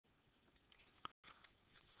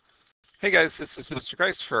Hey guys, this is Mr.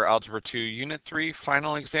 Grice for Algebra 2 Unit 3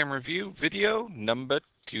 Final Exam Review video number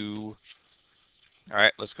 2.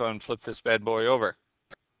 Alright, let's go ahead and flip this bad boy over.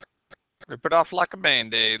 Rip it off like a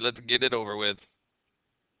band-aid. Let's get it over with.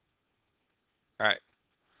 Alright,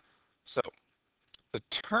 so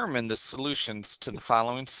determine the solutions to the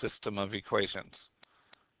following system of equations.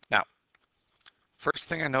 Now, first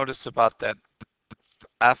thing I notice about that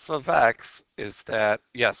f of x is that,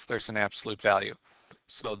 yes, there's an absolute value.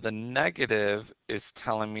 So the negative is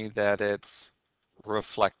telling me that it's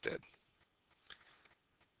reflected.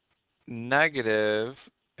 Negative,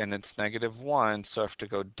 and it's -1, so I have to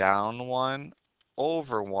go down 1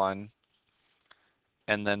 over 1,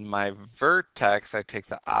 and then my vertex, I take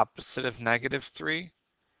the opposite of -3,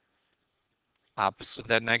 opposite of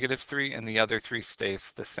that -3, and the other 3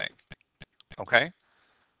 stays the same. Okay?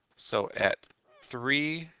 So at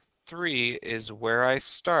 3, 3 is where I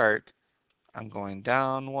start. I'm going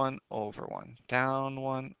down 1 over 1, down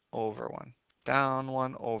 1 over 1, down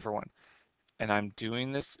 1 over 1. And I'm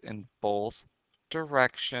doing this in both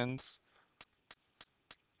directions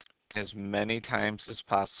as many times as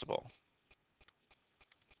possible.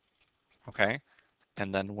 Okay,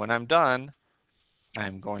 and then when I'm done,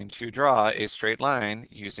 I'm going to draw a straight line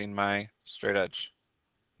using my straight edge,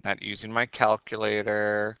 not using my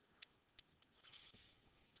calculator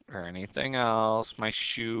or anything else, my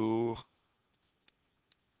shoe,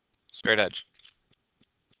 straight edge.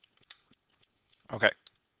 Okay,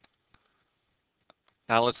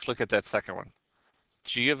 now let's look at that second one.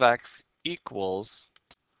 G of x equals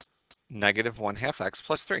 -1/2 x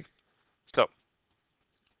plus 3. So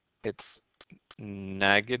it's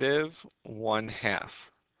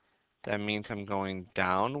 -1/2. That means I'm going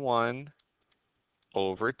down 1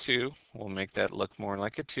 over 2. We'll make that look more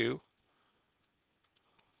like a 2.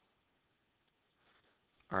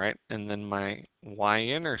 All right, and then my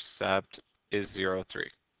y-intercept is 0, 3.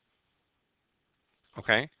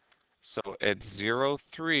 Okay, so at 0,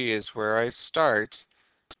 3 is where I start,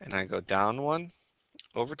 and I go down 1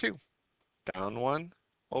 over 2, down 1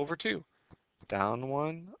 over 2, down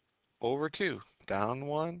 1 over 2, down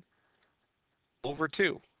 1 over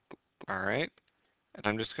 2. All right, and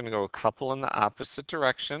I'm just going to go a couple in the opposite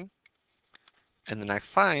direction, and then I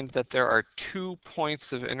find that there are 2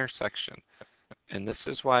 points of intersection. And this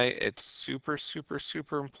is why it's super, super,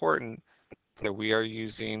 super important that we are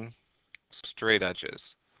using straight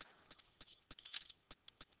edges,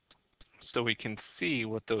 so we can see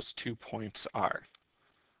what those 2 points are.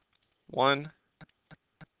 1,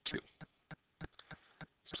 2.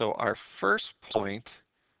 So our first point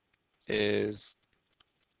is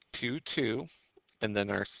 2, 2, and then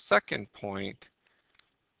our second point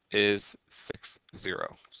is 6,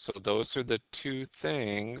 0. So those are the 2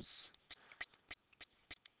 things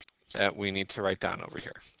that we need to write down over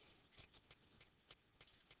here.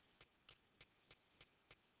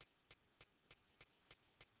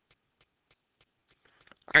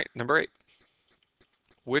 All right, number 8.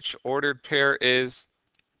 Which ordered pair is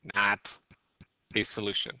not a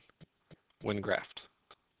solution when graphed?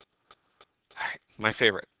 All right, my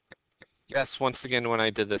favorite. Yes, once again, when I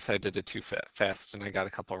did this, I did it too fast and I got a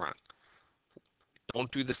couple wrong.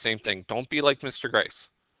 Don't do the same thing. Don't be like Mr. Grice.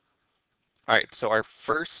 All right, so our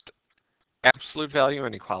first absolute value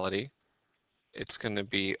inequality, it's going to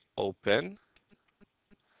be open,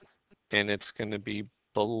 and it's going to be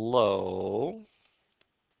below,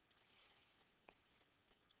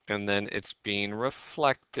 and then it's being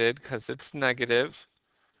reflected because it's negative,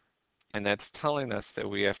 and that's telling us that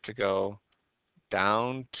we have to go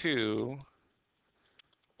down 2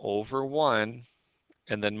 over 1,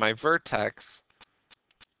 and then my vertex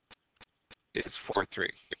is 4,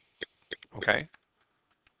 3. Okay?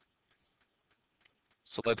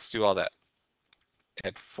 So let's do all that.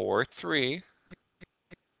 At 4, 3,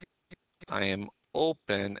 I am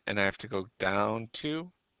open, and I have to go down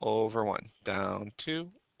 2 over 1, down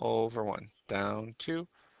 2 over 1, down 2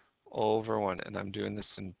 over 1, and I'm doing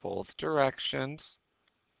this in both directions.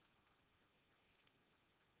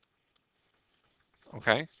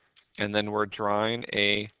 Okay, and then we're drawing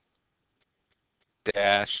a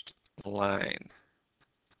dashed line.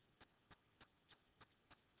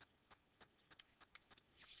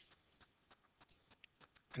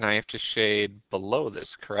 And I have to shade below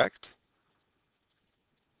this, correct?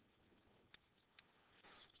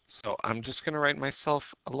 So I'm just going to write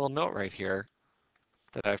myself a little note right here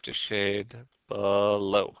that I have to shade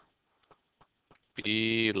below.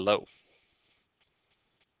 Below.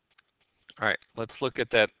 All right, let's look at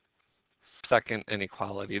that second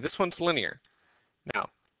inequality. This one's linear. Now,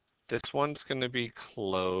 this one's going to be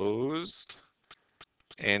closed,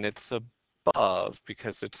 and it's a above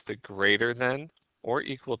because it's the greater than or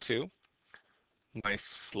equal to. My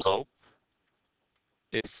slope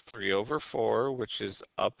is 3 over 4, which is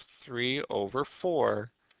up 3 over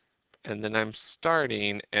 4, and then I'm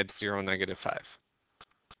starting at 0, negative 5.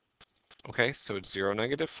 Okay, so 0,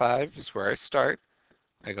 negative 5 is where I start.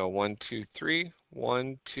 I go 1, 2, 3,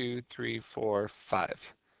 1, 2, 3, 4,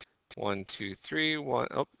 5. 1, 2, 3, 1,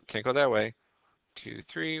 oh, can't go that way. 2,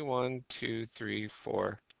 3, 1, 2, 3,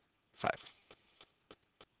 4, 5.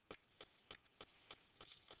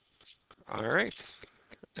 All right,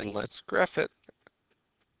 and let's graph it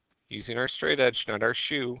using our straight edge, not our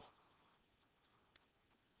shoe.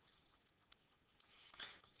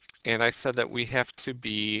 And I said that we have to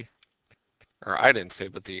be, or I didn't say,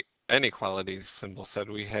 but the inequality symbol said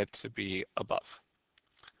we had to be above.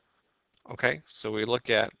 Okay, so we look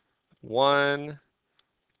at 1,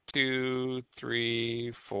 2,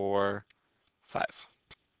 3, 4, 5.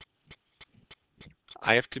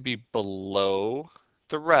 I have to be below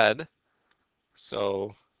the red,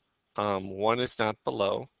 so 1 is not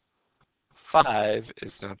below, 5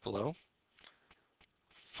 is not below,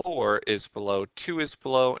 4 is below, 2 is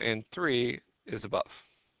below, and 3 is above.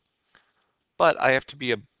 But I have to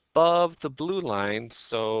be above the blue line,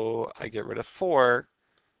 so I get rid of 4,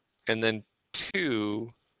 and then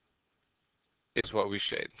 2 is what we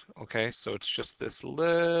shade. Okay, so it's just this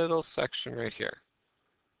little section right here.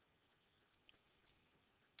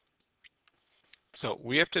 So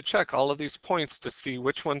we have to check all of these points to see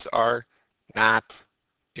which ones are not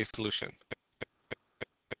a solution.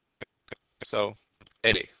 So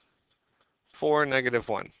A, 4, negative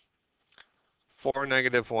 1. 4,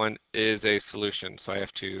 negative 1 is a solution, so I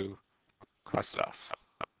have to cross it off.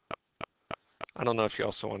 I don't know if you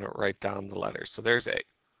also want to write down the letters. So there's A.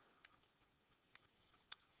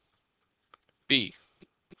 B,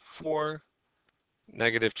 4,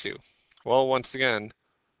 negative 2. Well, once again,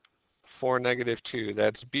 4, negative 2,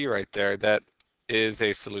 that's B right there. That is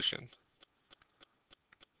a solution.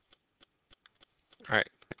 All right,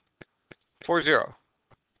 4, 0.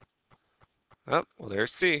 Oh, well,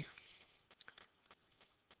 there's C.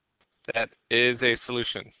 That is a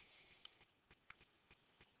solution.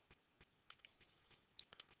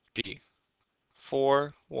 D,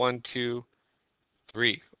 4, 1, 2,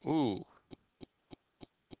 3. Ooh,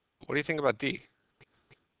 what do you think about D?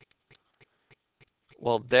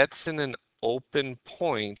 Well, that's in an open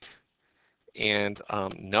point, and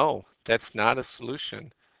no, that's not a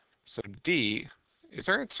solution. So D is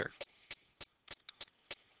our answer.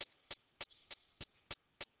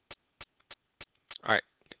 All right,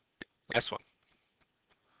 last one.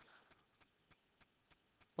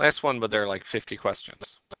 Last one, but there are like 50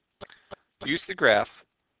 questions. Use the graph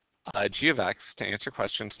g of x to answer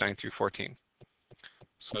questions 9 through 14.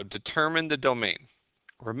 So determine the domain.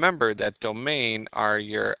 Remember that domain are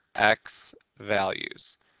your x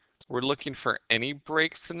values. We're looking for any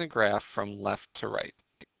breaks in the graph from left to right.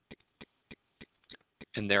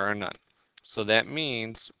 And there are none. So that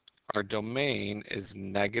means our domain is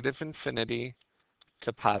negative infinity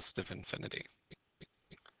to positive infinity.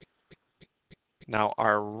 Now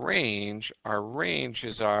our range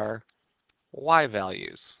is our y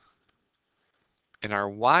values. And our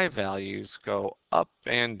y values go up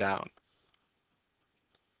and down.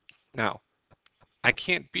 Now, I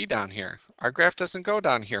can't be down here. Our graph doesn't go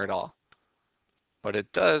down here at all. But it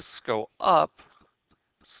does go up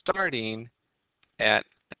starting at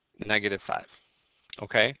negative 5.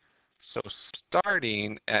 Okay? So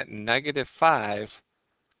starting at negative 5,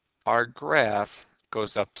 our graph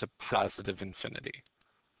goes up to positive infinity.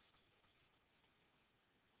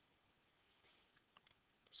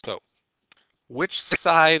 So which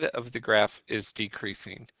side of the graph is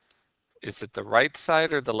decreasing? Is it the right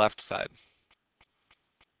side or the left side?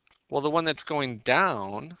 Well, the one that's going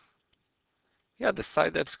down, yeah, the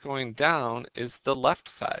side that's going down is the left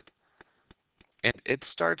side. And it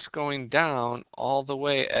starts going down all the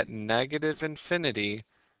way at negative infinity,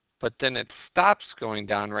 but then it stops going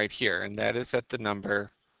down right here, and that is at the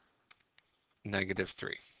number negative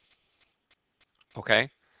 3. Okay,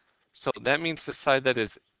 so that means the side that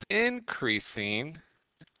is increasing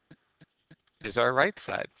is our right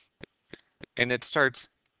side. And it starts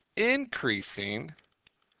increasing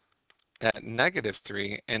at negative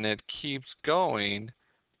 3, and it keeps going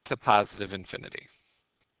to positive infinity.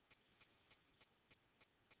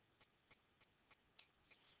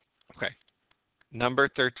 Okay, number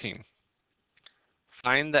 13.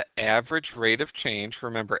 Find the average rate of change.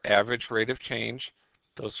 Remember, average rate of change,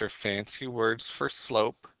 those are fancy words for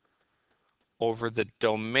slope, over the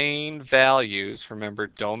domain values. Remember,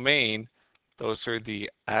 domain, those are the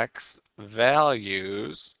x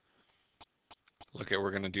values look at,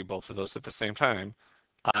 we're going to do both of those at the same time.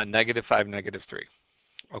 -5, -3.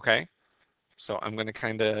 Okay, so I'm going to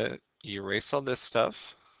kind of erase all this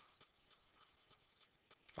stuff.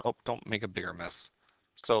 Oh, don't make a bigger mess.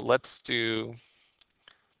 So let's do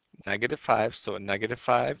 -5. So at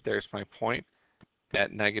 -5, there's my point.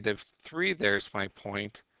 At -3, there's my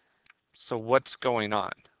point. So what's going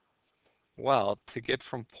on? Well, to get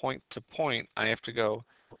from point to point, I have to go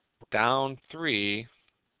down 3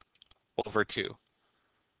 over 2.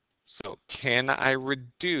 So can I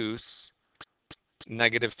reduce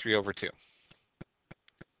 -3 over 2?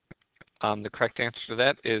 The correct answer to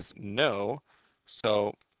that is no.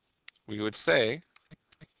 So we would say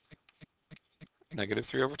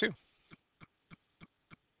 -3 over 2.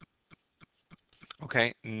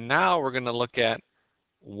 Okay, now we're going to look at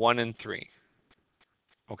 1 and 3.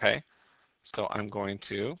 Okay, so I'm going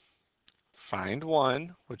to find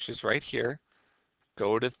 1, which is right here,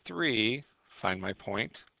 go to 3, find my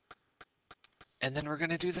point, and then we're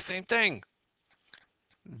going to do the same thing.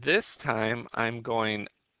 This time I'm going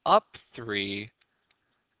up 3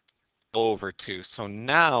 over 2. So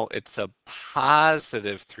now it's a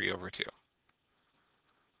positive 3 over 2.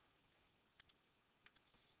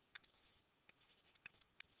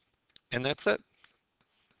 And that's it.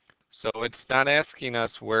 So it's not asking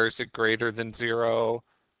us where is it greater than 0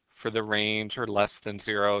 for the range or less than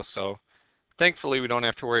 0. So thankfully we don't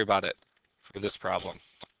have to worry about it for this problem.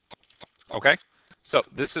 Okay, so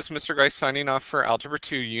this is Mr. Grice signing off for Algebra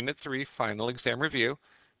 2 Unit 3 Final Exam Review.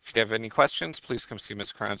 If you have any questions, please come see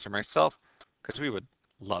Ms. Carranza or myself, because we would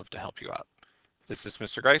love to help you out. This is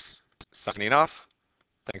Mr. Grice signing off.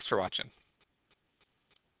 Thanks for watching.